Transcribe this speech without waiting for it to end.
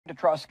to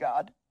trust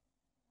God.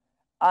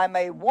 I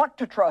may want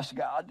to trust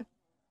God,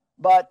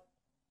 but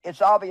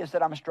it's obvious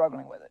that I'm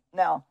struggling with it.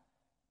 Now,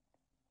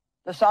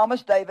 the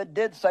psalmist David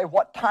did say,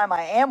 what time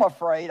I am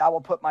afraid, I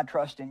will put my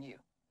trust in you.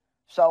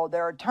 So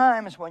there are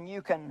times when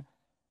you can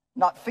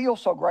not feel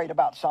so great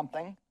about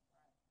something,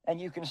 and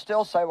you can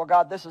still say, well,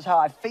 God, this is how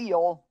I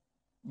feel,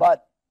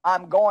 but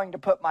I'm going to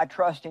put my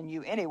trust in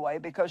you anyway,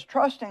 because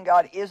trust in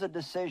God is a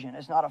decision.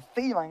 It's not a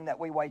feeling that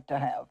we wait to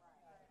have.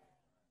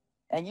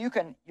 And you're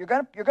going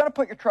to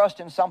put your trust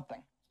in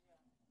something.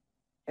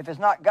 If it's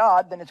not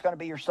God, then it's going to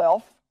be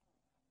yourself.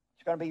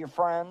 It's going to be your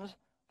friends,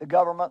 the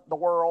government, the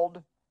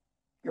world,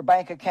 your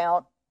bank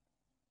account,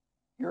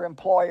 your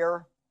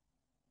employer.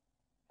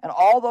 And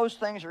all those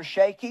things are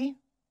shaky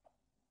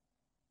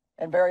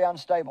and very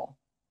unstable.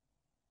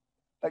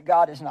 But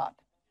God is not.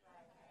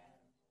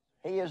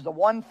 He is the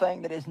one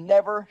thing that is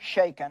never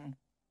shaken.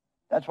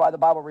 That's why the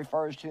Bible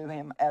refers to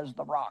him as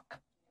the rock.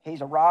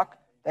 He's a rock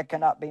that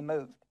cannot be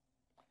moved.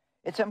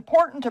 It's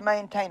important to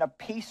maintain a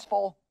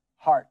peaceful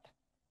heart.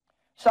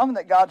 Something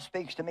that God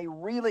speaks to me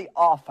really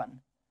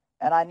often,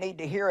 and I need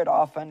to hear it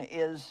often,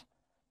 is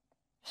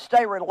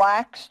stay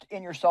relaxed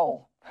in your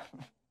soul.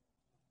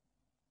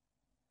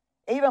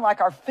 Even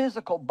like our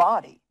physical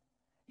body.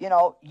 You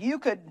know,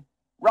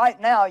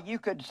 right now, you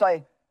could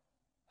say,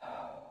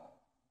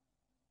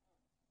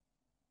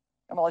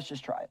 come on, let's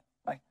just try it.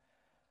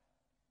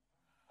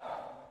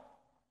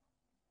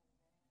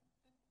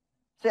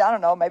 See, I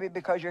don't know, maybe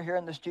because you're here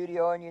in the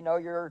studio and you know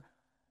you're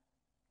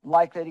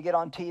likely to get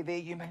on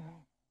TV,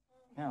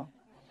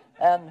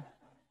 and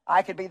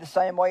I could be the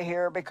same way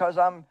here because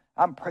I'm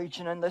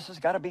preaching and this has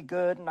got to be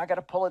good and I got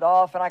to pull it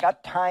off and I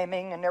got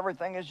timing and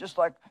everything is just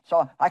like,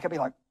 so I could be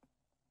like,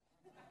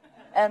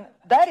 and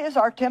that is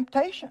our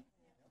temptation.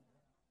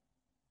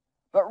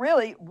 But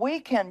really, we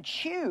can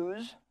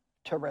choose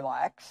to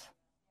relax.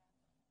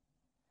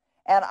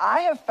 And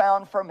I have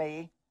found for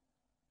me,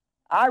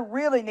 I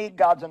really need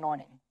God's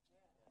anointing,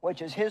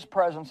 which is his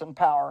presence and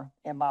power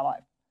in my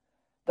life.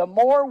 The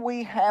more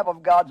we have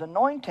of God's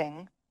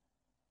anointing,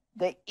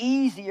 the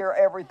easier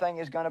everything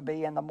is going to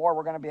be and the more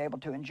we're going to be able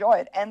to enjoy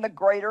it and the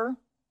greater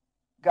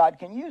God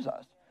can use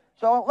us.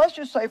 So let's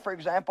just say, for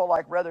example,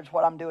 like whether it's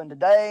what I'm doing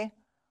today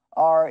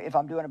or if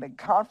I'm doing a big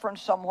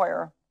conference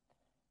somewhere,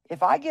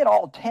 if I get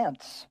all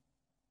tense,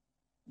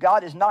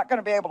 God is not going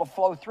to be able to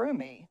flow through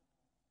me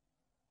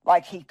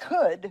like he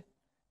could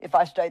if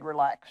I stayed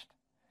relaxed.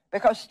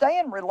 Because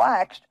staying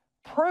relaxed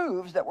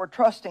proves that we're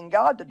trusting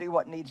God to do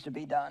what needs to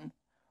be done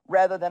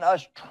rather than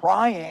us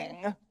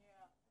trying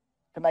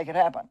to make it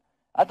happen.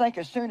 I think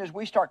as soon as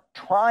we start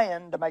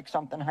trying to make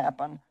something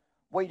happen,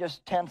 we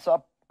just tense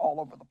up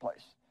all over the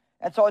place.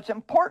 And so it's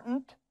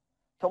important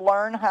to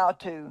learn how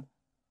to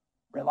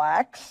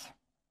relax,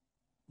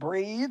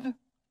 breathe,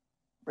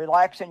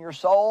 relax in your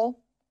soul,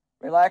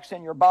 relax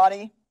in your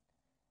body,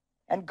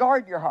 and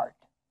guard your heart.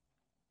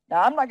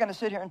 Now, I'm not going to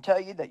sit here and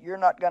tell you that you're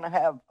not going to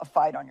have a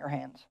fight on your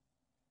hands,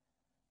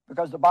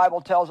 because the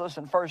Bible tells us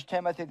in 1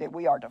 Timothy that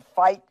we are to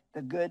fight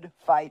the good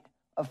fight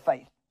of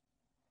faith.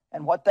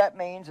 And what that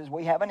means is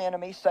we have an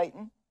enemy,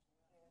 Satan.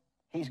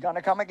 He's going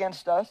to come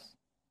against us.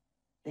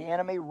 The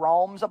enemy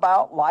roams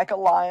about like a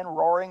lion,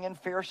 roaring in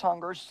fierce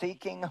hunger,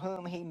 seeking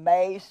whom he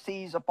may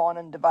seize upon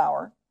and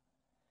devour.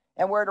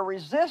 And we're to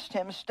resist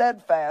him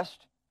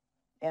steadfast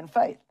in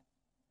faith.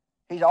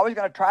 He's always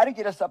going to try to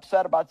get us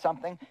upset about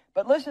something.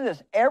 But listen to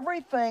this.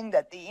 Everything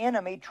that the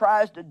enemy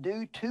tries to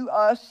do to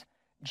us,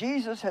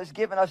 Jesus has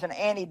given us an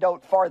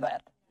antidote for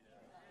that.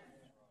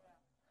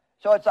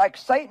 So it's like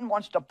Satan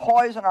wants to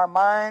poison our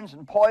minds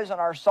and poison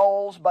our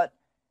souls, but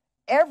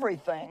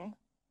everything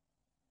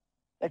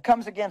that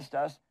comes against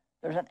us,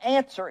 there's an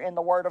answer in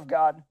the Word of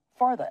God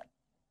for that.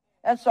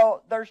 And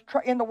so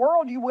in the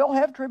world you will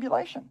have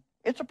tribulation.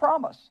 It's a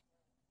promise.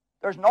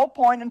 There's no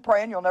point in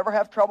praying you'll never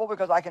have trouble,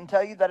 because I can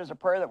tell you that is a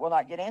prayer that will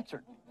not get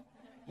answered.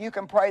 You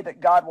can pray that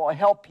God will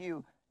help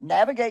you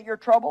navigate your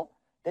trouble,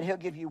 that he'll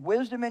give you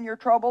wisdom in your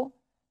trouble,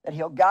 that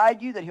he'll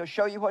guide you, that he'll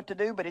show you what to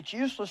do, but it's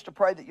useless to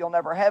pray that you'll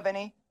never have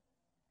any.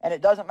 And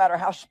it doesn't matter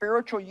how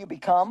spiritual you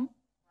become.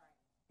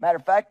 Matter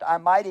of fact, I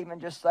might even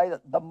just say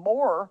that the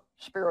more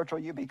spiritual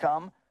you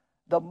become,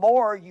 the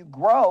more you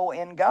grow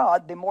in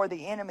God, the more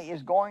the enemy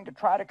is going to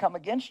try to come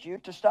against you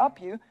to stop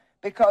you,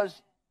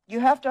 because you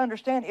have to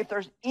understand, if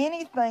there's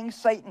anything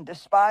Satan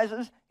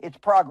despises, it's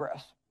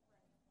progress.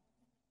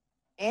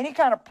 Any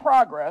kind of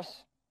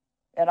progress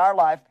in our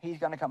life, he's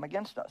going to come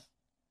against us.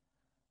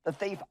 The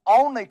thief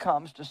only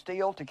comes to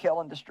steal, to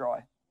kill, and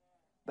destroy.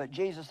 But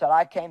Jesus said,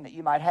 I came that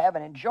you might have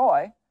and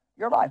enjoy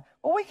your life.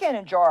 Well, we can't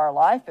enjoy our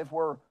life if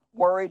we're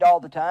worried all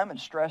the time and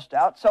stressed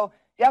out. So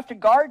you have to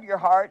guard your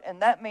heart,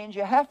 and that means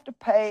you have to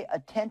pay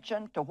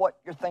attention to what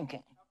you're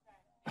thinking.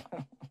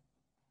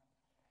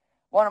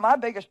 One of my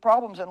biggest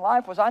problems in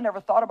life was I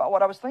never thought about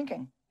what I was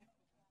thinking.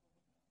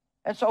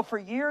 And so for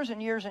years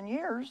and years and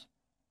years,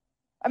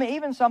 I mean,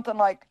 even something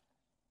like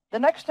the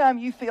next time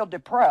you feel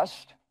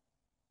depressed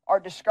or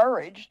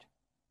discouraged,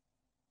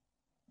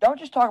 don't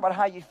just talk about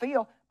how you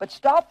feel, but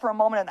stop for a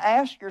moment and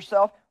ask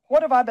yourself,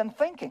 what have I been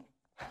thinking?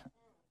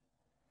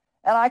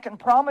 And I can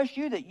promise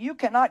you that you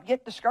cannot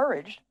get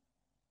discouraged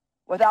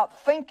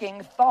without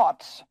thinking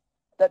thoughts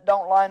that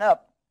don't line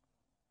up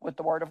with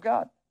the Word of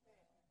God.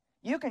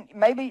 You can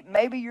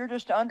maybe you're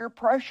just under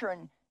pressure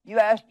and you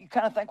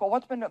kind of think, well,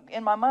 what's been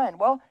in my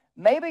mind? Well,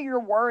 maybe you're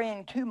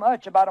worrying too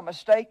much about a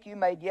mistake you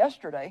made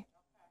yesterday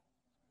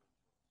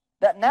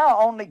that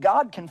now only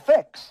God can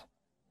fix.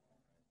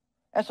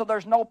 And so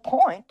there's no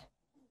point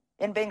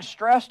in being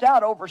stressed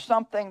out over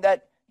something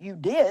that you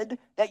did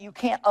that you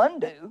can't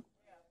undo.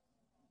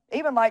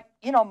 Even like,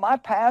 my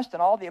past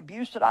and all the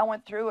abuse that I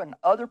went through, and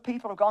other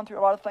people have gone through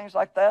a lot of things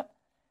like that.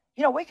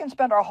 We can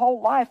spend our whole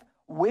life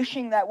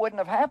wishing that wouldn't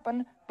have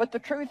happened, but the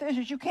truth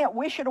is you can't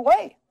wish it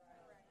away.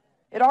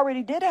 It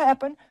already did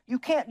happen. You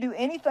can't do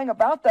anything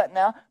about that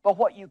now, but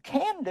what you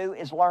can do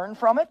is learn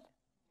from it,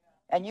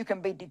 and you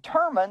can be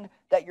determined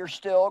that you're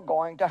still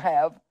going to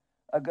have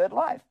a good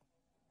life.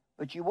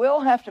 But you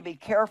will have to be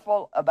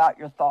careful about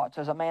your thoughts.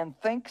 As a man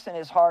thinks in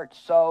his heart,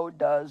 so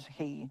does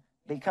he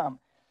become.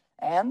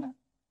 And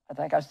I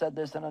think I said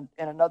this in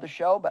another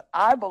show, but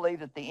I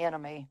believe that the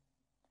enemy,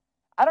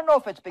 I don't know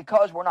if it's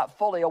because we're not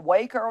fully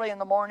awake early in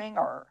the morning,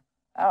 or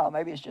I don't know,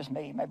 maybe it's just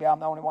me. Maybe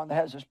I'm the only one that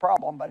has this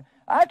problem, but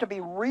I have to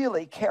be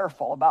really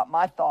careful about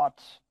my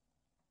thoughts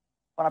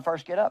when I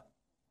first get up.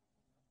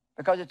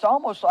 Because it's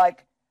almost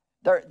like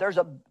there's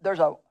a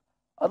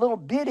little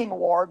bidding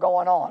war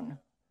going on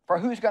for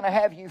who's going to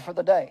have you for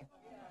the day.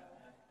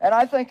 And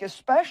I think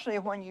especially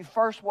when you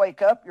first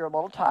wake up, you're a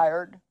little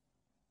tired.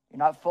 You're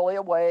not fully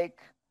awake.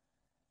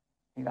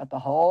 You got the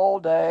whole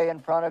day in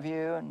front of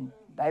you, and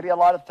maybe a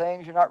lot of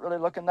things you're not really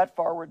looking that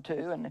forward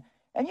to. And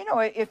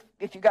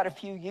if you got a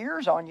few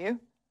years on you,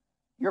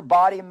 your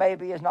body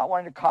maybe is not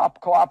wanting to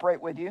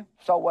cooperate with you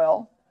so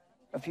well.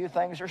 A few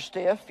things are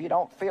stiff. You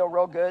don't feel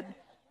real good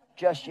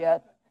just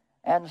yet.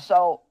 And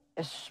so,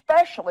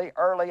 especially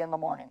early in the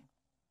morning,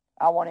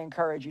 I want to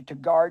encourage you to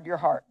guard your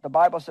heart. The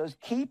Bible says,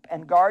 keep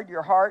and guard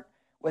your heart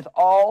with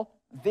all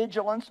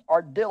vigilance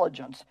or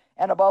diligence,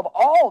 and above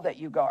all that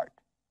you guard.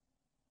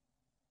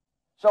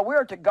 So we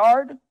are to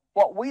guard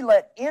what we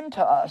let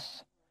into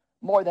us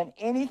more than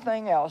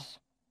anything else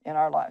in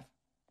our life.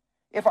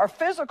 If our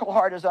physical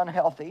heart is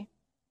unhealthy,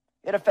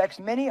 it affects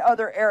many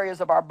other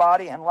areas of our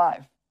body and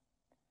life.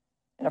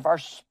 And if our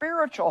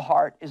spiritual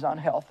heart is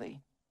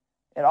unhealthy,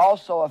 it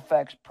also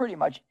affects pretty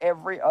much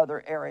every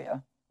other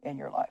area in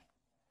your life.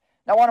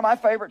 Now, one of my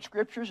favorite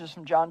scriptures is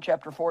from John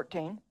chapter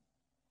 14.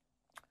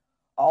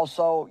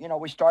 Also,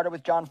 we started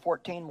with John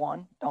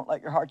 14:1. Don't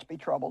let your hearts be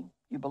troubled.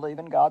 You believe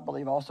in God,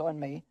 believe also in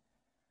me.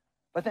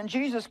 But then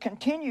Jesus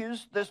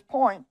continues this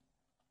point,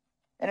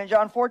 and in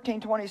John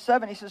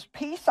 14:27, he says,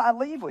 peace I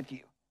leave with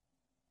you.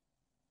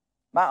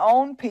 My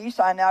own peace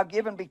I now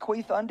give and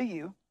bequeath unto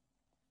you.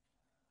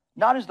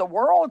 Not as the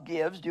world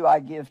gives do I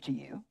give to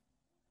you.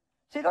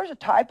 See, there's a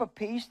type of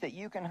peace that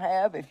you can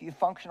have if you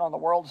function on the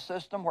world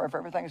system, where if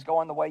everything's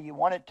going the way you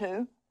want it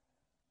to,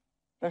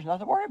 there's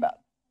nothing to worry about.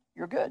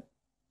 You're good.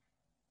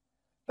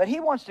 But he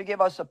wants to give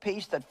us a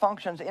peace that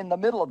functions in the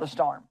middle of the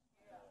storm.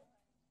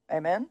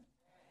 Amen?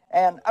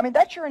 And,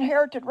 that's your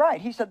inherited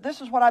right. He said, this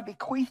is what I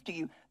bequeath to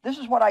you. This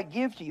is what I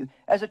give to you.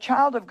 As a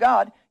child of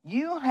God,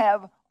 you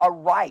have a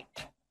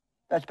right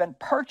that's been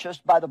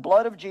purchased by the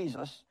blood of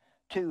Jesus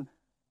to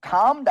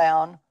calm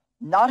down,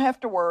 not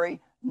have to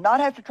worry, not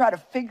have to try to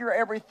figure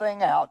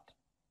everything out,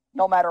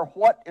 no matter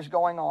what is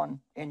going on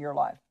in your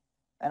life.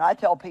 And I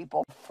tell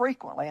people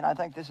frequently, and I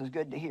think this is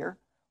good to hear,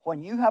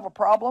 when you have a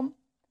problem,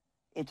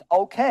 it's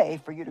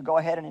okay for you to go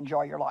ahead and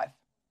enjoy your life.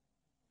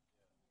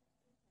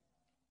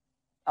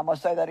 I'm going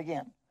to say that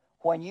again.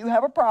 When you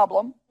have a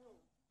problem,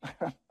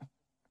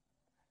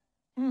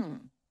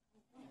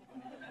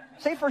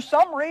 see, for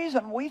some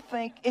reason, we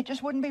think it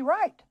just wouldn't be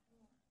right.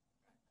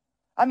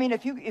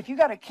 If you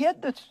got a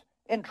kid that's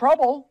in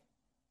trouble,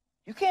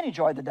 you can't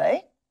enjoy the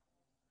day.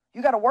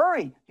 You got to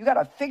worry. You got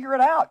to figure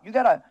it out. You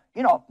got to,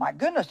 my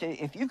goodness,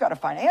 if you've got a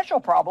financial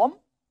problem,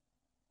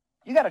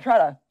 you got to try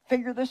to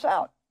figure this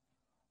out.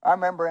 I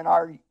remember in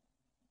our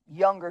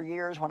younger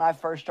years when I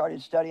first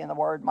started studying the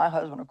Word, my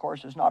husband, of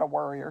course, is not a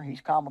worrier. He's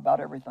calm about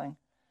everything.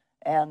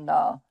 And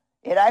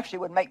it actually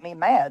would make me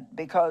mad,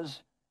 because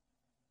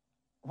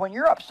when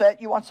you're upset,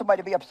 you want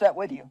somebody to be upset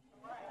with you.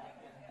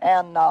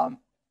 And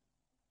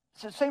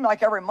so it seemed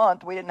like every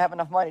month we didn't have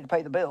enough money to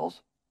pay the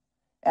bills.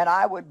 And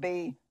I would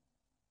be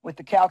with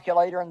the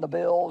calculator and the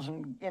bills,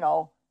 and,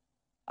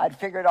 I'd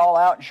figure it all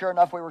out, and sure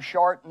enough, we were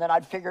short. And then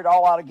I'd figure it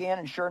all out again,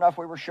 and sure enough,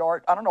 we were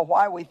short. I don't know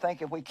why we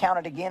think if we count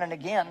it again and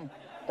again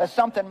that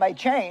something may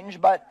change,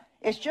 but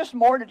it's just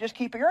more to just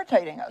keep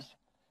irritating us.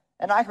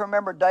 And I can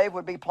remember Dave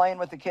would be playing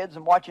with the kids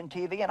and watching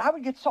TV, and I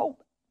would get so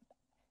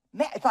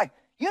mad. It's like,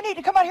 you need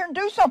to come out here and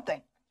do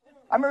something.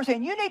 I remember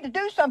saying, you need to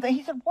do something.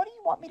 He said, what do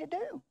you want me to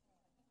do?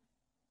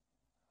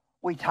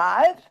 We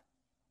tithe.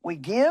 We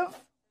give.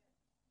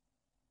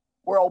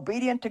 We're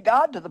obedient to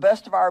God to the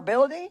best of our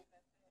ability.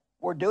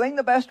 We're doing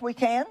the best we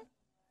can.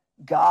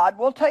 God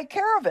will take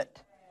care of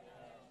it.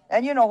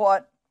 And you know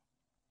what?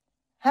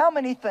 How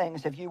many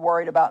things have you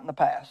worried about in the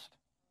past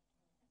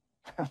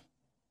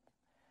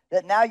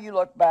that now you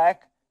look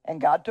back And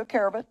God took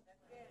care of it.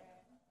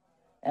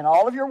 And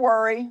all of your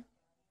worry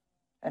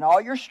and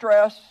all your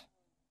stress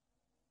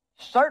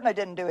certainly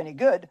didn't do any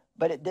good,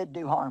 but it did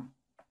do harm.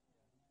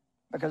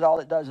 Because all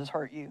it does is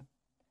hurt you.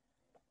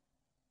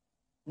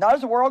 Not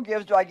as the world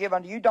gives do I give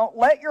unto you. Don't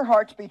let your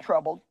hearts be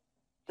troubled.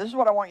 This is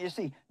what I want you to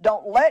see.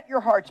 Don't let your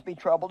hearts be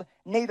troubled,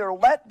 neither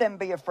let them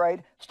be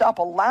afraid. Stop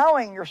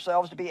allowing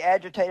yourselves to be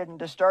agitated and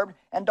disturbed,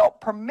 and don't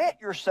permit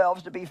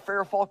yourselves to be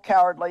fearful,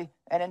 cowardly,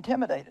 and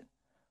intimidated.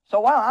 So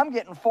wow, I'm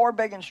getting 4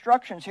 big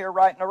instructions here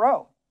right in a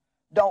row.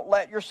 Don't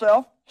let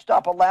yourself,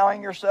 stop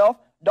allowing yourself,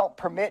 don't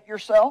permit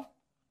yourself.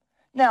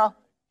 Now,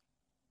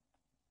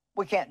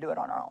 we can't do it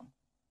on our own.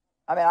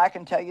 I mean, I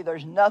can tell you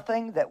there's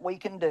nothing that we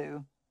can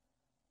do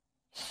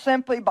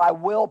simply by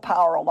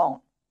willpower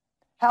alone.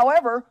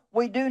 However,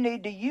 we do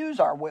need to use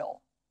our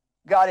will.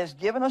 God has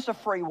given us a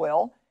free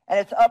will, and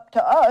it's up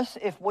to us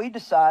if we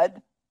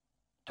decide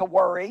to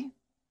worry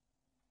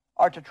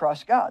or to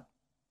trust God.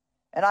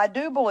 And I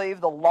do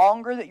believe the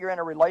longer that you're in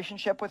a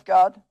relationship with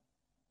God,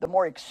 the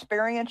more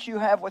experience you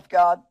have with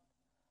God,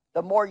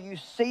 the more you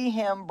see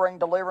Him bring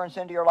deliverance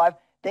into your life,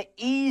 the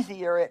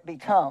easier it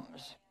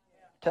becomes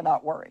to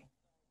not worry.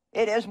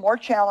 It is more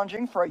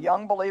challenging for a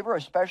young believer,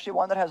 especially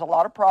one that has a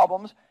lot of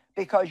problems,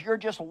 because you're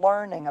just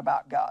learning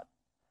about God.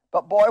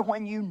 But boy,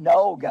 when you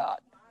know God,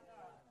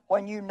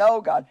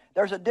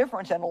 there's a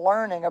difference in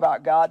learning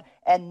about God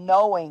and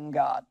knowing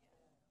God.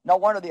 No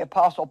wonder the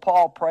Apostle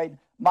Paul prayed,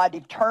 my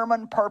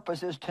determined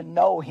purpose is to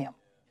know Him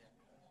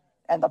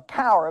and the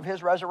power of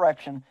His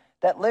resurrection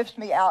that lifts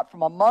me out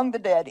from among the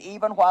dead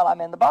even while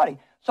I'm in the body.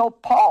 So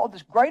Paul,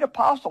 this great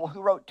apostle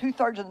who wrote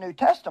 2/3 of the New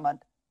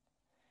Testament,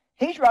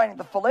 he's writing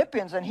the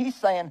Philippians and he's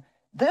saying,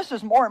 this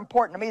is more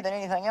important to me than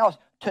anything else,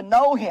 to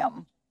know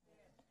Him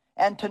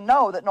and to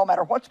know that no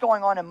matter what's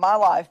going on in my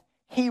life,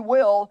 He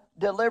will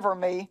deliver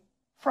me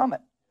from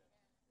it.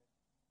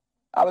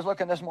 I was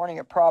looking this morning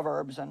at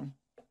Proverbs, and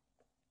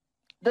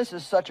this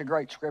is such a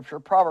great scripture.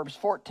 Proverbs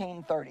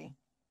 14:30.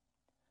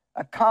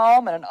 A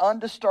calm and an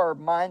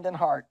undisturbed mind and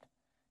heart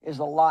is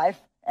the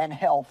life and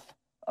health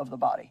of the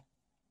body.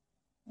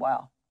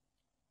 Wow.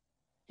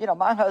 You know,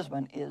 my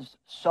husband is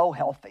so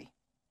healthy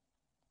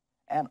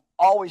and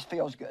always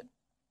feels good.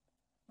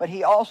 But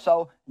he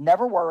also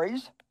never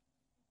worries.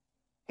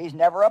 He's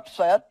never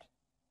upset.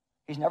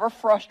 He's never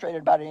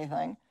frustrated about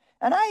anything.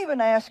 And I even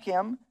asked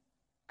him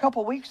a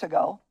couple weeks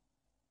ago,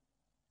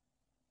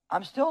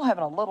 I'm still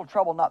having a little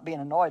trouble not being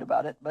annoyed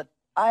about it, but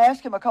I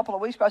asked him a couple of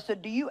weeks ago, I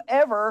said, do you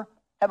ever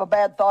have a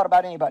bad thought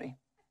about anybody?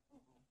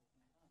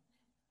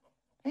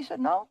 He said,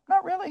 no,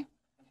 not really.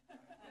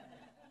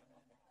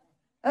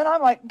 And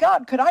I'm like,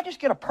 God, could I just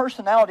get a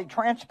personality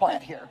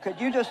transplant here? Could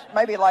you just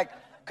maybe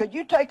could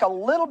you take a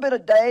little bit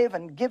of Dave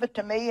and give it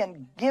to me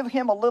and give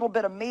him a little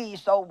bit of me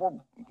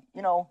so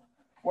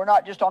we're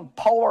not just on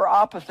polar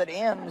opposite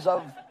ends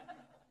of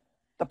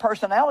the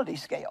personality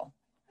scale.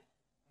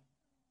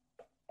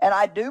 And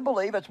I do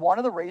believe it's one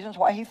of the reasons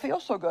why he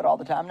feels so good all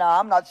the time. Now,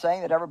 I'm not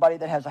saying that everybody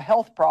that has a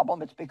health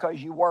problem, it's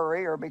because you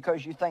worry or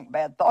because you think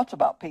bad thoughts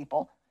about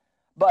people.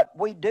 But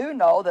we do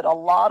know that a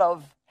lot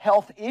of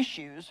health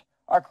issues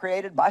are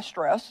created by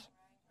stress.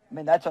 I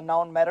mean, that's a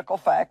known medical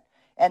fact.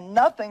 And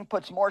nothing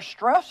puts more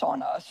stress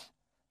on us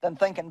than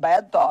thinking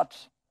bad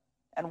thoughts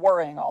and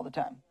worrying all the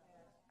time.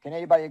 Can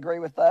anybody agree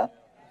with that?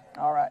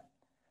 All right.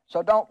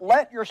 So don't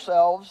let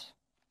yourselves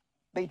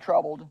be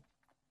troubled.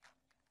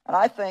 And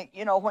I think,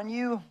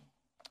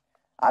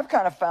 I've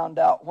kind of found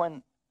out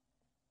when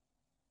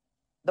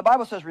the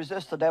Bible says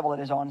resist the devil at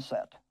his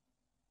onset.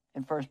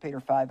 In 1 Peter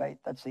 5:8,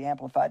 that's the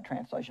Amplified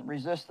translation.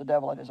 Resist the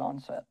devil at his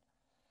onset.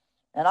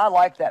 And I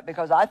like that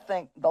because I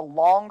think the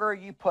longer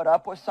you put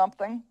up with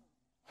something,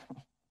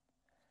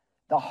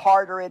 the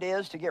harder it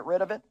is to get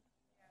rid of it.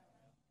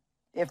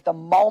 If the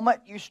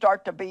moment you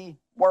start to be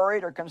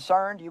worried or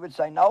concerned, you would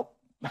say, nope,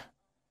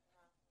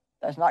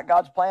 that's not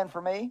God's plan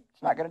for me.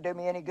 It's not going to do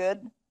me any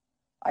good.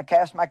 I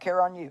cast my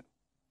care on you.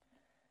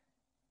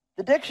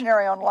 The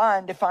dictionary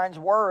online defines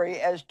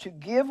worry as to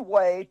give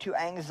way to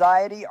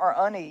anxiety or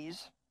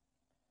unease,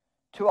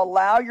 to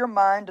allow your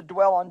mind to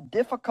dwell on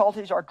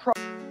difficulties or trouble.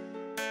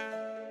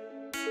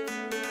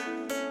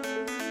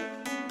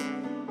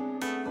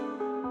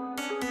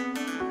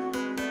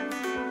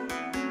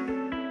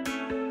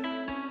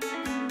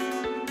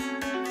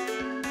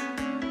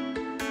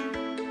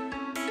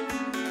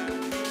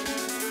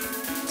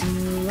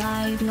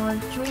 Your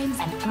dreams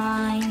and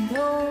find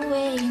your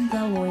way in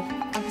the world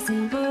of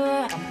silver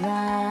and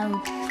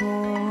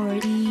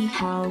cloud.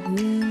 How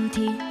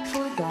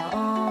beautiful the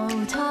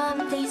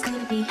autumn days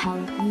could be. How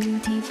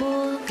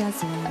beautiful the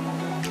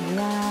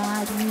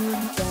sunlight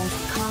would just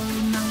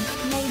come out.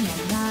 May my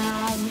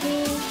life be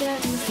there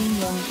to sing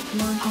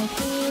your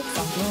heartbeats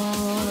and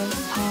your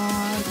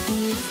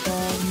heartbeats the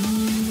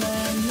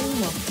mirror you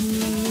walk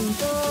through.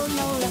 Don't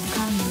know the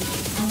coming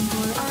time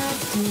for us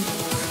to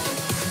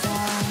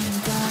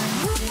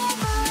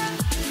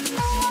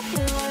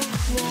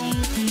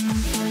waiting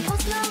for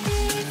God's love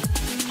is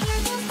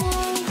here to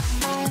stay,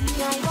 and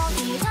I won't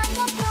be time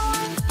of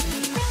joy.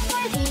 Think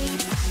for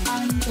this,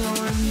 I'm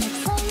your next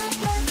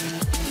summer.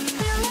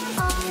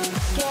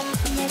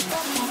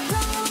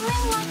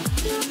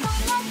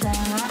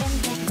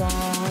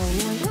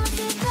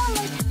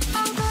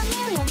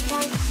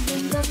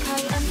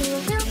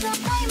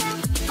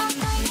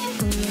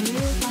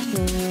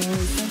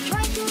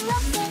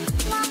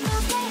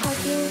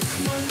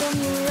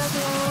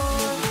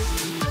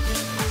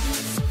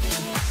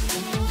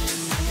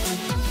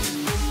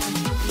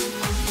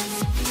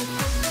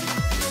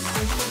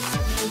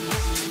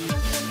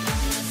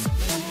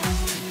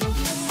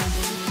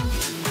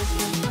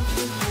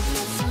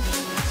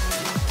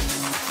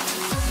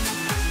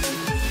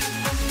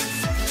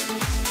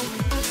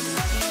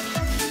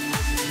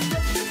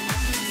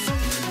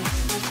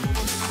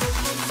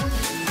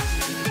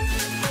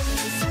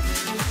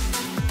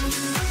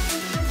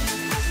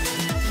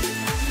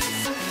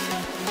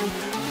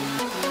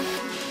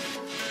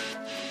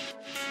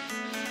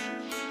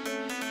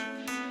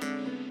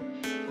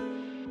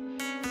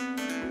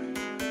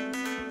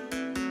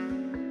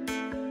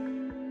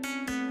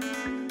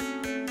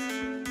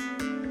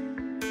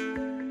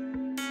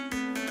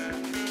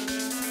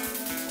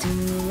 to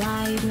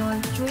ride your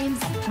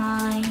dreams and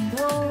find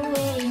a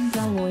way in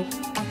the wood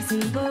of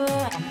silver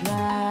and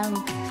cloud.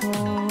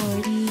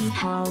 40,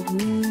 how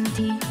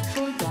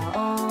beautiful the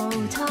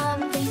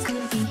autumn days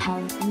could be, how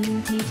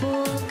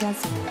beautiful the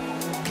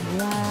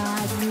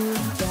sunrise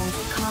would just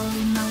call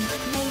my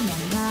name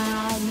and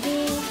I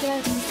will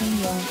dare to sing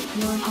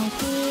your heart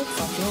beats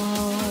and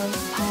your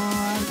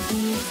heart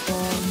beats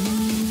for me.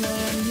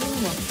 When you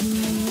walk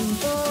through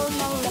the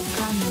mall of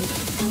coming,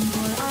 time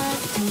for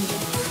us to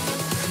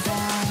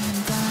dance.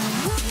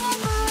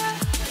 Remember,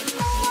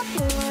 know what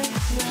you're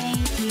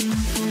waiting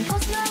for,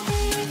 'cause you're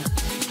here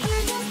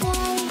to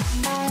stay,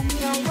 and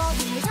you're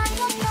walking time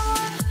of your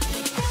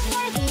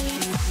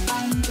memories.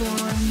 I'm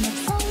your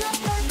next song of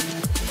love,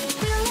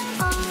 feeling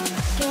all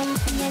again,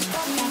 next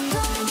from that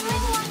going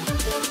on.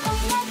 Look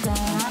like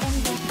that and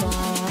the sky,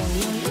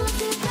 you're used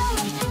to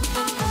going.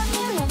 I'm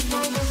gonna let go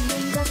of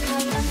the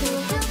sky until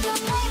you feel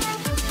my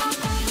hand. I'm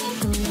waiting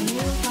for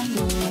you from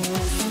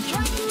there, so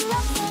try to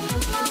love me.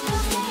 I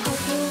will say I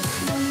do,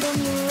 and then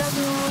you're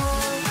alone.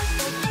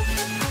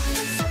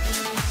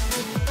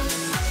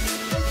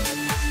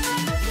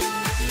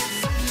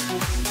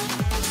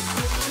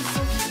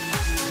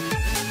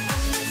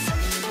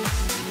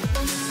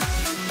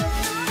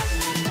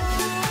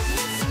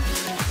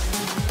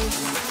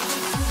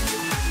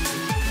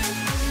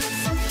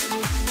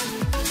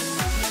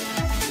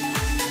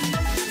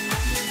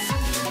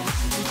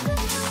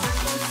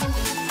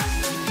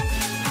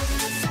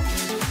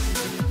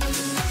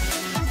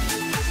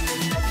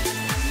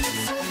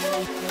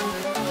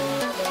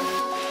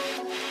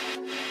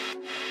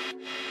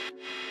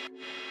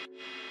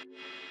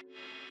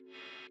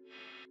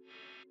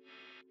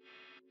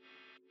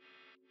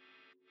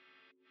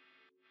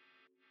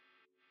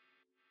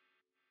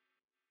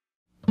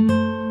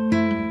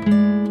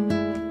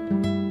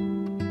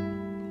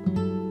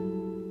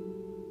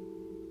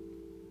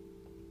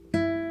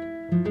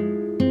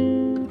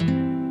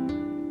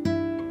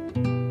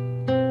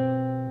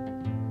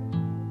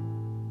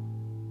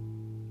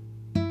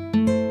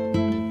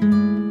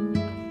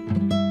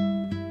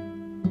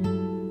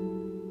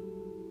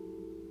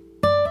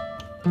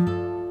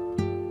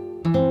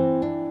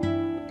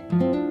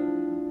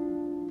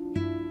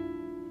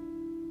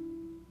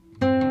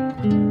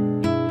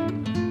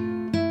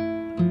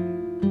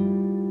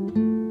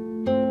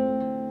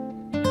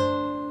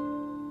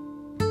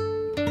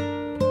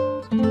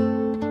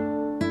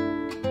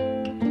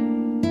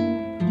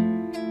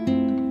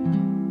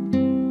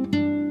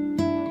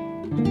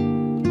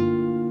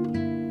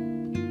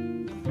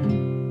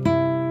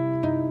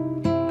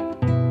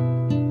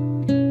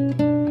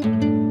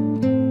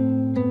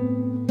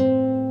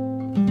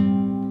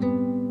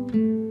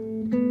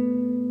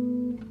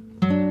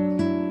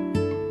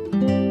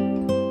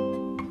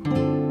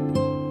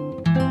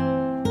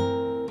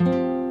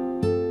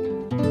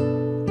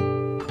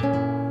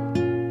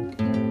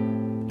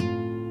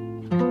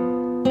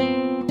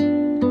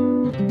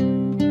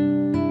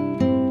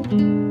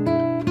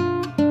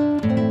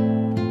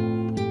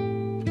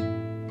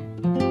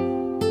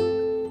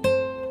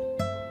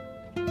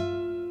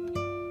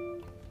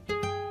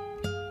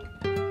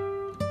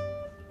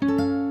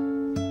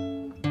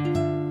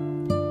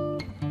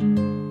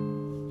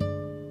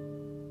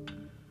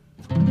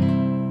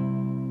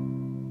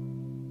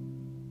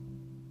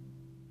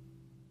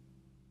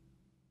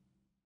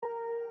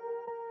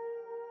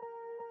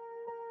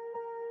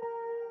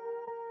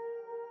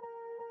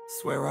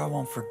 Swear I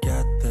won't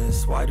forget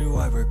this, why do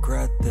I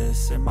regret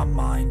this? In my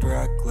mind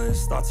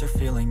reckless, thoughts are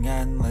feeling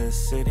endless.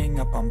 Sitting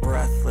up, I'm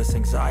breathless,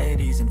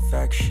 anxiety's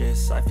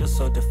infectious. I feel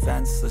so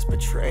defenseless,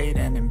 betrayed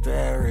and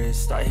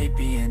embarrassed. I hate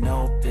being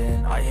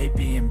open, I hate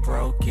being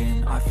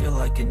broken. I feel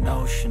like an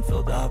ocean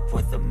filled up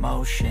with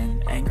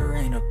emotion. Anger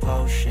ain't a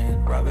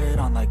potion, rub it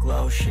on like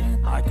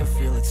lotion. I can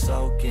feel it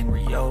soaking,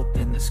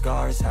 reopen, the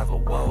scars have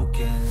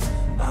awoken.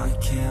 I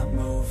can't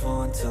move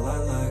on till I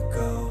let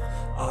go.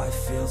 I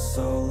feel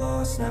so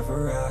lost,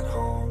 never at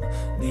home.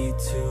 Need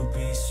to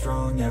be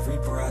strong, every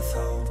breath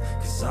hold.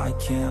 Cause I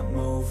can't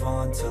move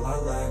on till I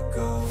let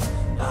go.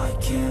 I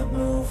can't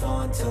move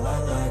on till I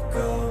let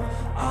go.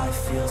 I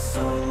feel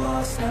so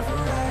lost, never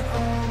at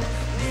home.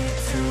 Need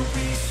to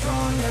be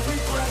strong, every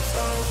breath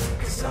hold.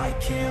 Cause I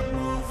can't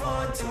move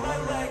on till I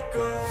let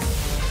go.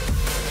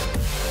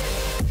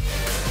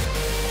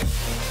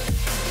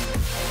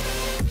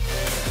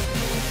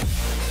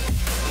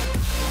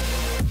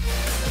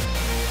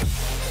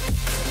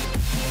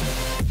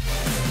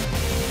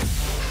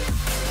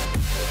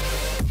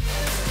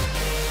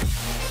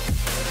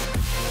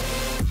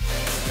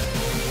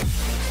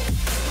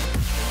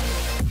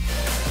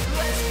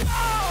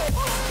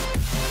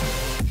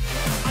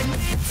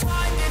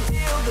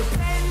 The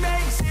pain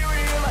makes it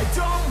real. I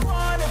don't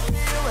wanna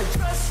feel, I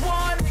just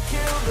wanna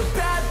kill. The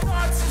bad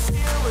thoughts are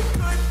still a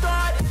good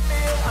thought and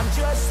feel. I'm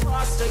just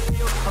lost to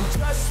feel, I'm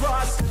just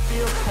lost to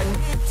feel. I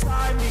need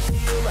time to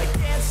heal, I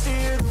can't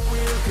steer the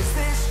wheel. Cause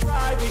this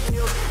drive to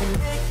kill, and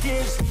it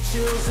gives me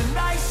chills. A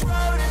nice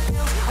road it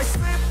feels, I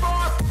slip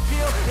off the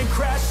field and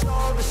crash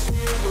all the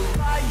steel.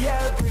 Will I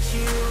ever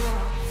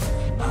heal?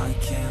 I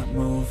can't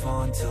move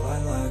on till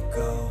I let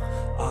go.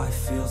 I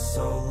feel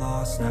so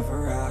lost,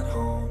 never at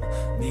home.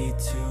 Need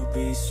to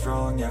be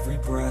strong, every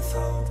breath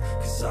hold.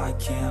 Cause I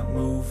can't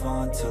move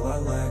on till I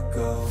let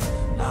go.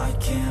 I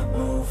can't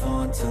move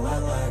on till I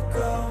let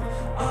go.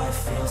 I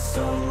feel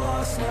so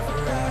lost,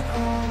 never at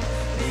home.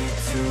 Need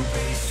to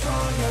be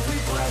strong,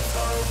 every breath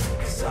hold.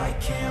 Cause I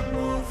can't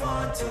move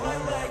on till I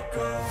let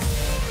go.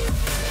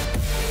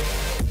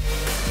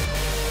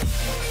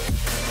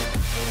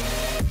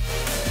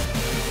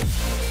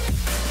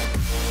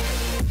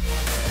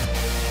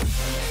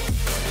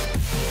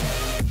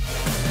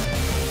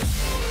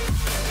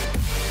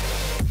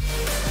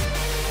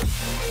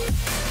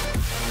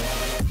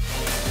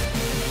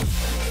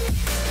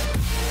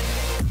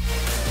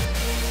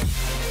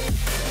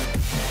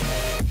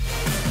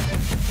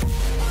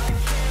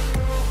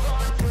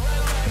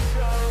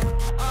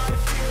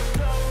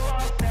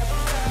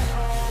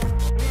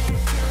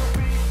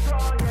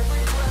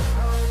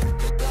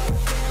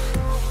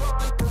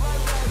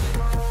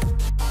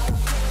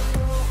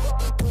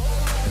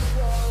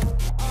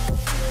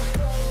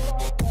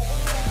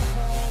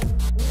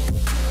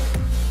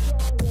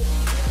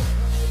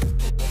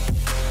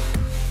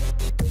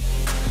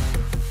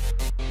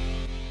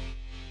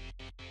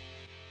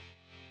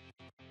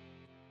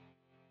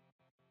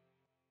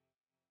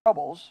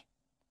 Troubles,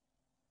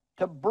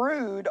 to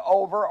brood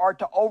over or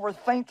to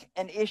overthink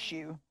an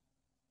issue.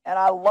 And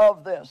I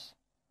love this.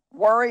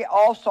 Worry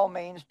also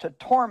means to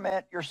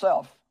torment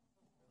yourself.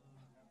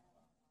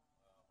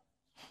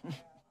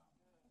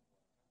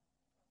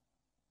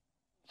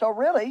 So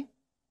really,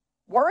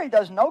 worry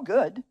does no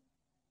good.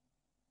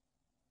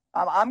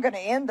 I'm going to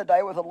end the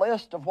day with a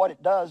list of what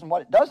it does and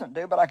what it doesn't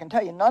do, but I can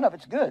tell you none of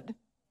it's good.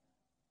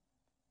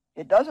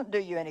 It doesn't do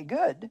you any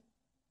good.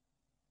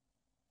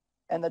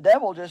 And the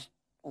devil just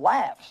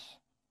laughs.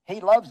 He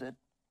loves it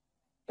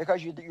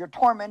because you're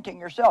tormenting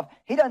yourself.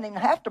 He doesn't even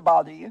have to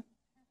bother you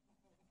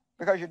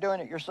because you're doing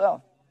it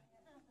yourself.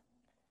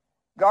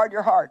 Guard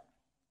your heart.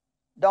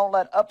 Don't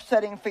let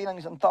upsetting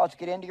feelings and thoughts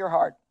get into your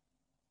heart.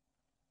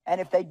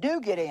 And if they do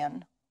get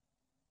in,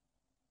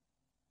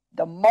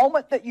 the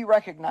moment that you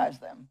recognize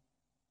them,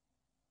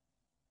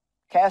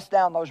 cast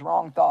down those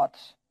wrong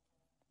thoughts.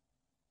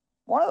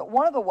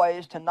 One of the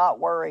ways to not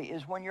worry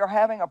is when you're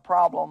having a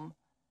problem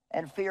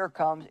and fear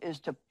comes,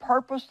 is to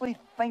purposely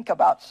think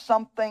about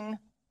something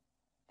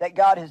that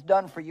God has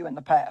done for you in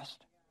the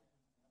past.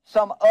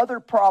 Some other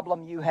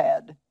problem you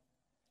had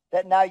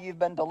that now you've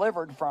been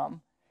delivered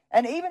from.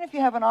 And even if you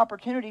have an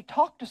opportunity,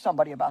 talk to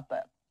somebody about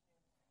that.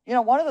 You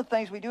know, one of the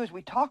things we do is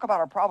we talk about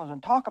our problems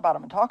and talk about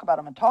them and talk about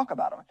them and talk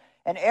about them.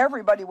 And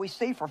everybody we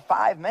see for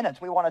 5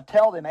 minutes, we want to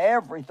tell them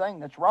everything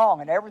that's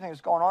wrong and everything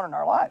that's going on in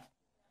our life.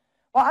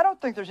 Well, I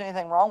don't think there's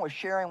anything wrong with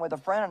sharing with a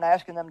friend and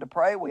asking them to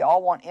pray. We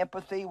all want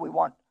empathy. We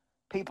want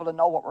people to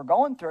know what we're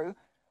going through.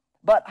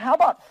 But how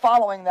about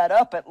following that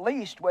up at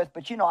least with,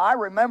 but you know, I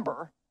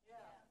remember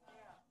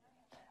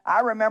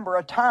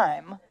a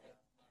time.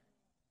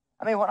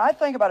 I mean, when I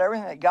think about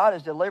everything that God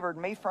has delivered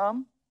me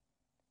from,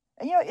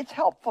 and you know, it's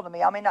helpful to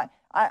me. I mean,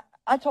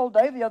 I told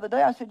Dave the other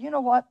day, I said, you know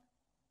what?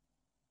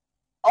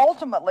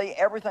 Ultimately,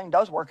 everything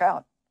does work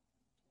out.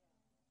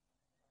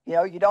 You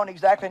know, you don't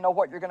exactly know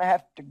what you're going to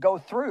have to go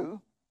through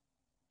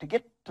to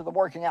get to the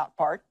working out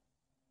part,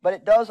 but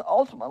it does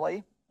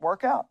ultimately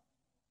work out.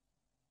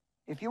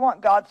 If you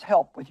want God's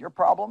help with your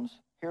problems,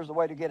 here's the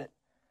way to get it.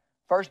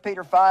 1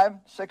 Peter 5,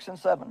 6, and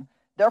 7.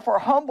 Therefore,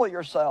 humble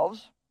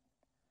yourselves,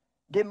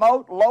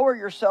 demote, lower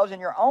yourselves in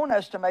your own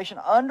estimation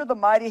under the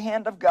mighty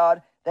hand of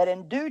God, that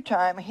in due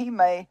time he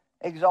may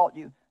exalt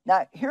you.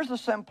 Now, here's the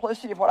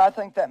simplicity of what I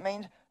think that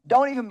means.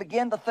 Don't even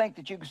begin to think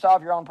that you can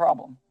solve your own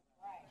problem.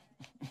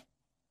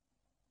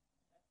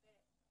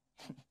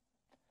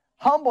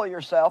 Humble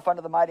yourself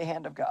under the mighty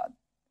hand of God,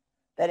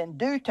 that in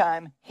due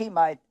time he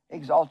might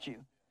exalt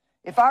you.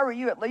 If I were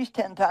you, at least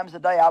 10 times a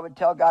day, I would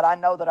tell God, I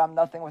know that I'm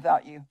nothing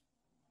without you.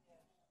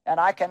 And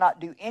I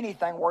cannot do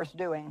anything worth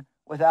doing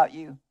without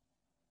you.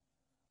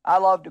 I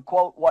love to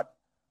quote what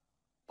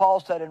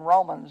Paul said in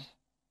Romans.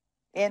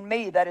 In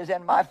me, that is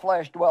in my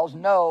flesh, dwells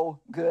no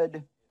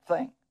good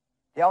thing.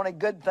 The only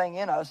good thing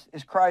in us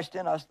is Christ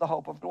in us, the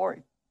hope of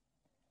glory.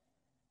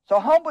 So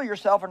humble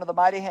yourself under the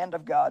mighty hand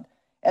of God.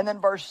 And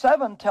then verse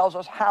 7 tells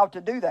us how to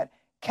do that.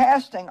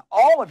 Casting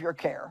all of your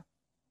care,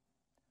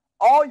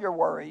 all your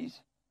worries,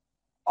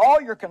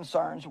 all your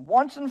concerns,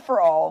 once and for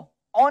all,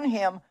 on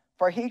him,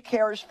 for he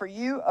cares for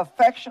you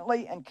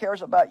affectionately and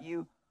cares about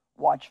you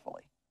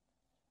watchfully.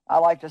 I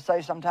like to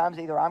say sometimes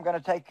either I'm going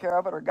to take care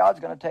of it or God's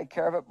going to take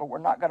care of it, but we're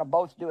not going to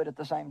both do it at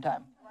the same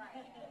time.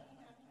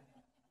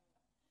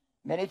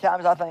 Many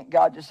times I think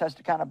God just has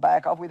to kind of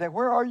back off. We think,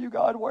 where are you,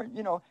 God? Where,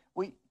 you know,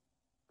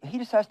 he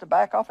just has to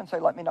back off and say,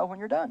 let me know when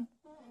you're done.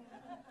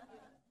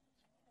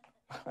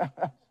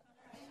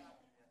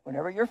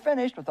 Whenever you're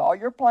finished with all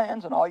your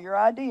plans and all your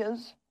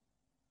ideas,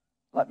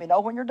 let me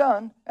know when you're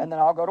done, and then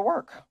I'll go to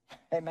work.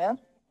 Amen?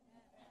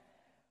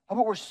 Oh,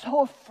 but we're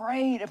so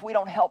afraid if we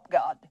don't help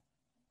God.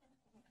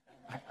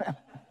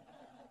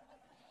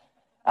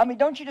 I mean,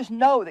 don't you just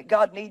know that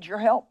God needs your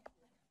help?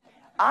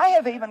 I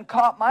have even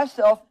caught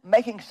myself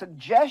making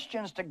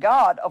suggestions to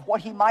God of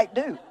what he might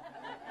do. Have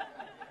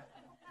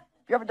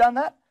you ever done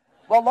that?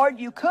 Well, Lord,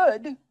 you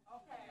could,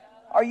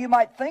 or you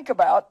might think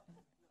about.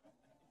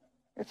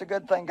 It's a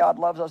good thing God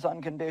loves us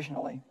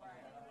unconditionally.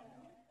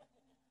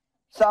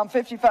 Psalm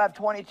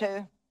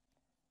 55:22.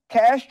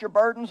 Cast your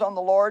burdens on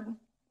the Lord,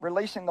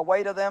 releasing the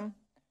weight of them,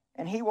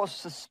 and he will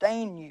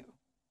sustain you.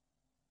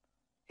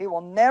 He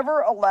will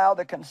never allow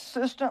the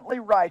consistently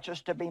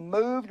righteous to be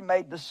moved,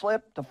 made to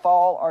slip, to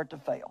fall, or to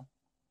fail.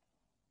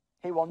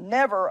 He will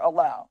never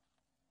allow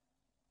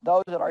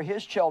those that are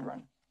his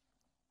children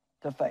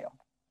to fail.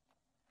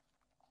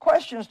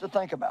 Questions to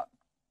think about,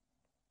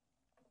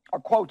 or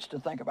quotes to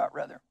think about,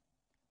 rather.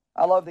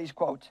 I love these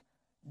quotes.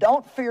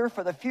 Don't fear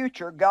for the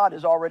future. God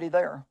is already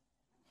there.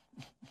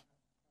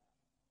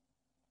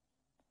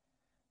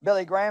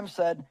 Billy Graham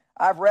said,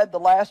 I've read the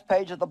last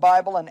page of the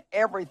Bible and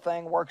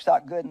everything works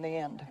out good in the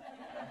end.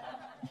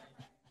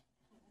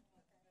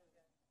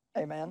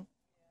 Amen.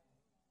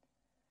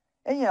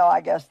 And,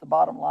 I guess the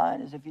bottom line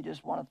is if you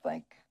just want to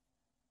think,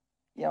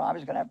 I'm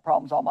just going to have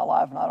problems all my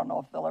life and I don't know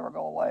if they'll ever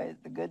go away.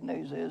 The good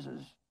news is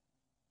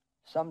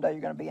someday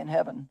you're going to be in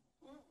heaven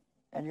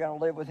and you're going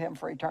to live with him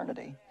for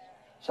eternity.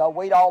 So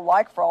we'd all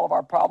like for all of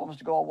our problems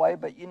to go away,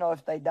 but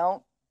if they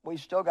don't,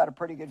 we've still got a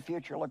pretty good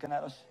future looking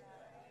at us.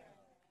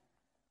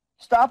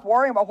 Stop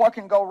worrying about what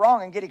can go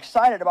wrong and get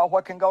excited about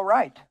what can go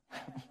right.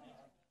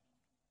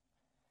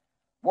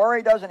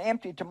 Worry doesn't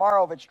empty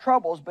tomorrow of its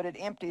troubles, but it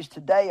empties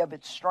today of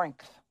its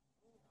strength.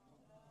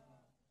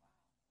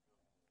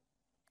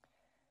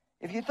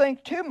 If you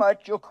think too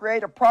much, you'll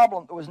create a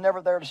problem that was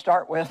never there to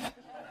start with.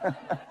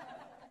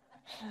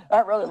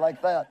 I really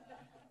like that.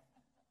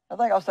 I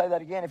think I'll say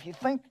that again. If you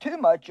think too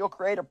much, you'll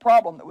create a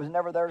problem that was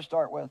never there to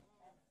start with.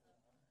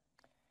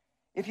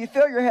 If you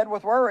fill your head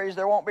with worries,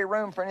 there won't be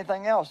room for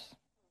anything else.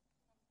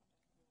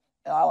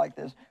 And I like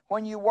this.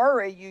 When you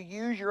worry, you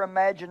use your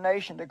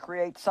imagination to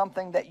create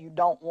something that you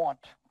don't want.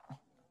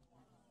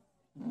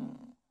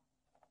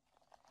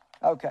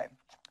 Okay.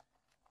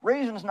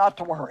 Reasons not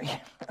to worry.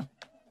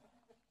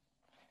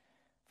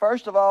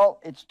 First of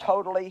all, it's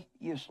totally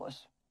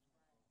useless.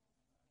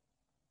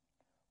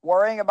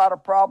 Worrying about a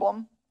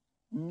problem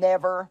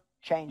never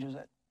changes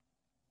it.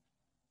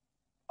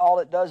 All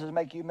it does is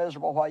make you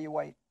miserable while you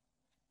wait.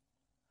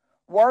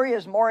 Worry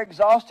is more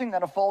exhausting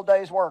than a full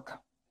day's work.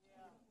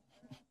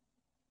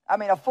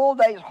 A full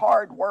day's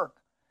hard work.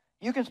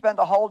 You can spend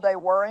a whole day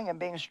worrying and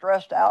being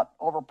stressed out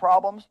over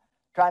problems,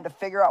 trying to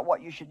figure out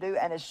what you should do,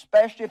 and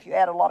especially if you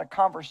add a lot of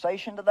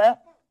conversation to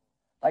that,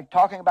 like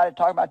talking about it.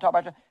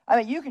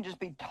 You can just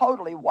be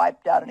totally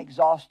wiped out and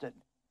exhausted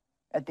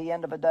at the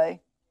end of a day.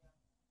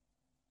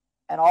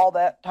 And all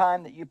that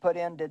time that you put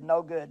in did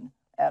no good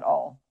at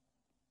all.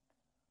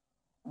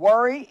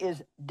 Worry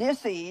is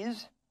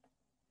dis-ease,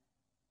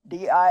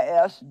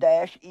 D-I-S-E-A-S-E,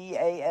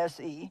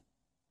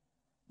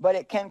 but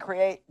it can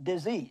create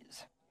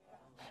disease.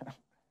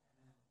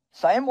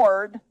 Same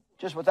word,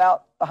 just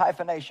without the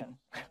hyphenation.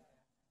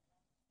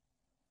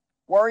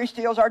 Worry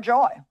steals our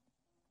joy.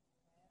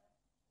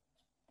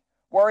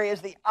 Worry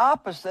is the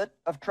opposite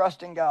of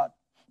trusting God.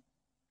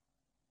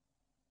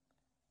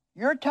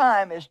 Your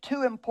time is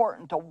too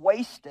important to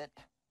waste it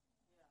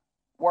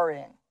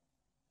worrying.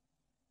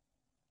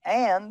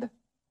 And,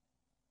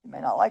 you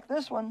may not like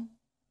this one,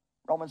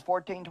 Romans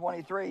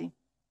 14:23,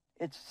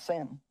 it's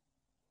sin.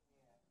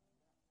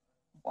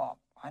 Well,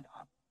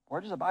 where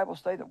does the Bible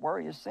say that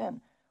worry is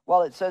sin?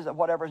 Well, it says that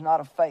whatever is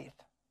not of faith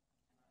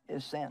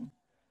is sin.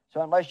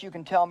 So unless you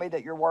can tell me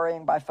that you're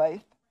worrying by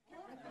faith,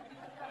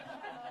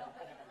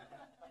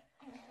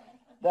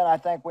 then I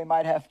think we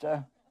might have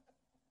to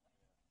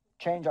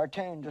change our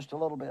tune just a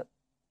little bit.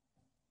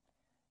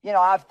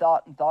 I've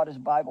thought as a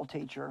Bible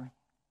teacher,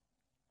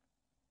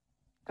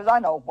 because I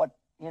know what,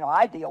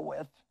 I deal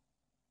with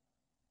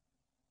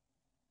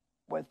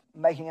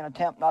making an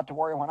attempt not to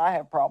worry when I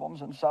have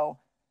problems, and so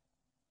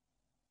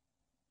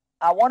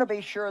I want to be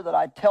sure that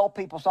I tell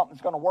people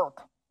something's going to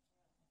work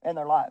in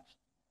their lives.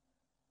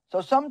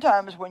 So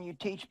sometimes when you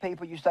teach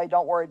people, you say,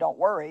 don't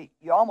worry,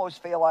 you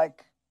almost feel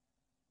like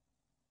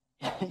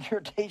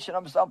you're teaching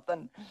them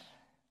something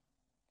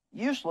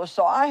useless.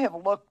 So I have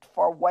looked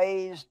for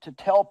ways to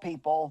tell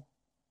people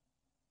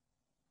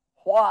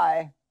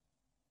why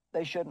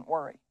they shouldn't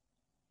worry.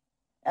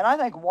 And I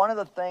think one of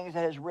the things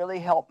that has really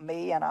helped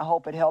me, and I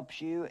hope it helps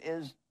you,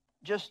 is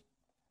just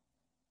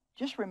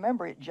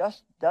remember it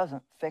just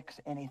doesn't fix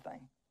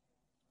anything.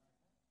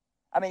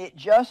 It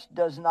just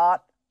does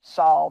not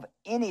solve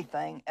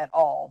anything at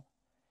all.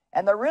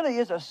 And there really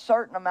is a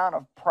certain amount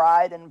of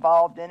pride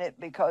involved in it,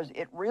 because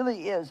it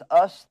really is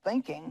us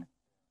thinking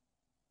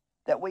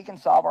that we can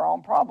solve our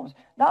own problems.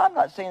 Now, I'm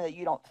not saying that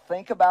you don't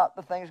think about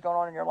the things going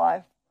on in your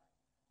life.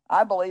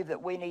 I believe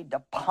that we need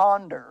to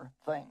ponder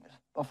things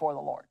before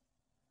the Lord.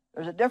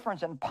 There's a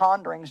difference in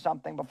pondering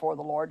something before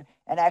the Lord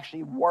and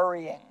actually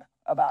worrying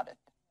about it.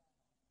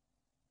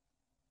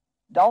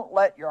 Don't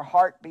let your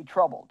heart be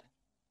troubled.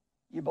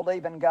 You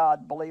believe in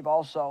God, believe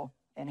also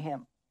in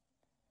Him.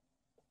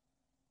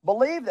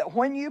 Believe that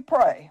when you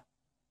pray,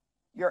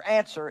 your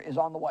answer is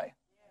on the way.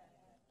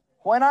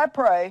 When I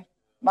pray,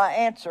 my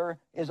answer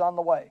is on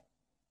the way.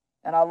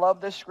 And I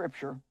love this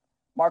scripture,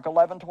 Mark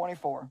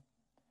 11:24.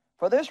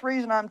 For this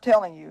reason I'm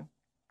telling you,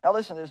 now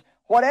listen to this,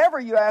 whatever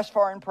you ask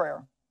for in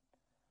prayer,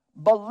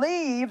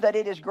 believe that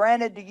it is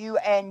granted to you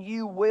and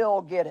you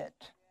will get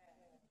it.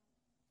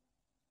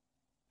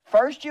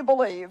 First you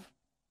believe,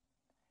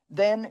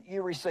 then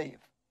you receive.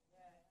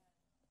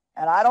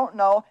 And I don't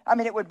know,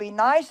 it would be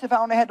nice if I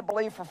only had to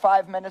believe for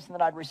 5 minutes and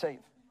then I'd receive.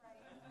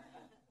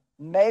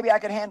 Maybe I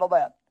could handle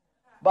that.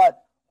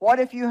 But what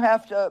if you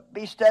have to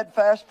be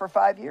steadfast for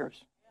 5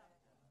 years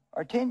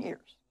or 10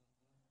 years?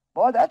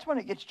 Boy, that's when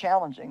it gets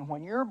challenging.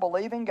 When you're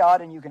believing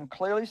God and you can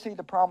clearly see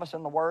the promise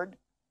in the Word,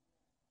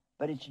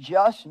 but it's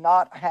just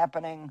not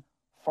happening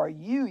for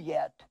you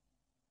yet.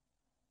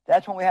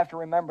 That's when we have to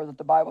remember that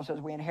the Bible says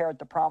we inherit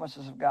the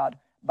promises of God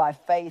by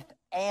faith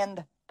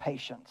and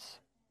patience,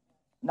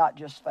 not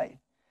just faith.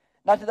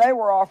 Now today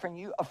we're offering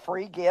you a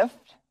free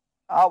gift.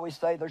 I always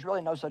say there's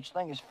really no such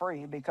thing as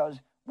free because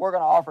we're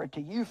going to offer it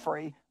to you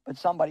free, but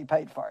somebody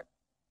paid for it.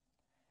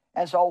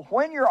 And so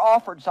when you're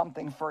offered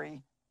something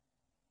free,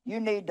 you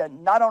need to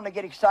not only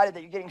get excited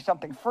that you're getting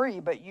something free,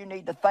 but you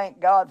need to thank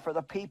God for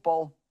the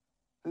people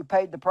who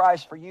paid the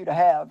price for you to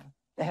have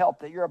the help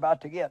that you're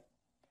about to get.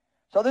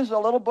 So this is a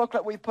little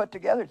booklet we've put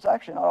together. It's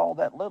actually not all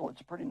that little.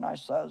 It's a pretty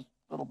nice sized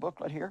little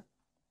booklet here.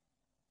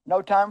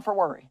 No time for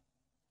worry.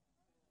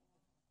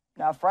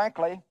 Now,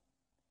 frankly,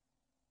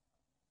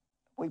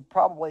 we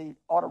probably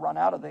ought to run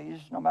out of these,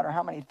 no matter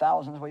how many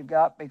thousands we've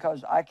got,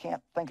 because I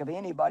can't think of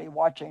anybody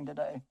watching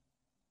today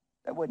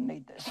that wouldn't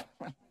need this.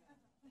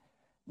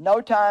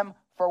 No time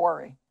for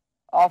worry,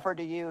 offered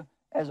to you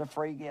as a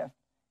free gift.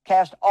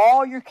 Cast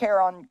all your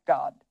care on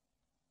God,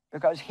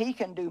 because He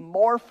can do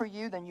more for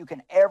you than you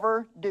can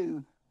ever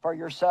do for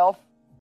yourself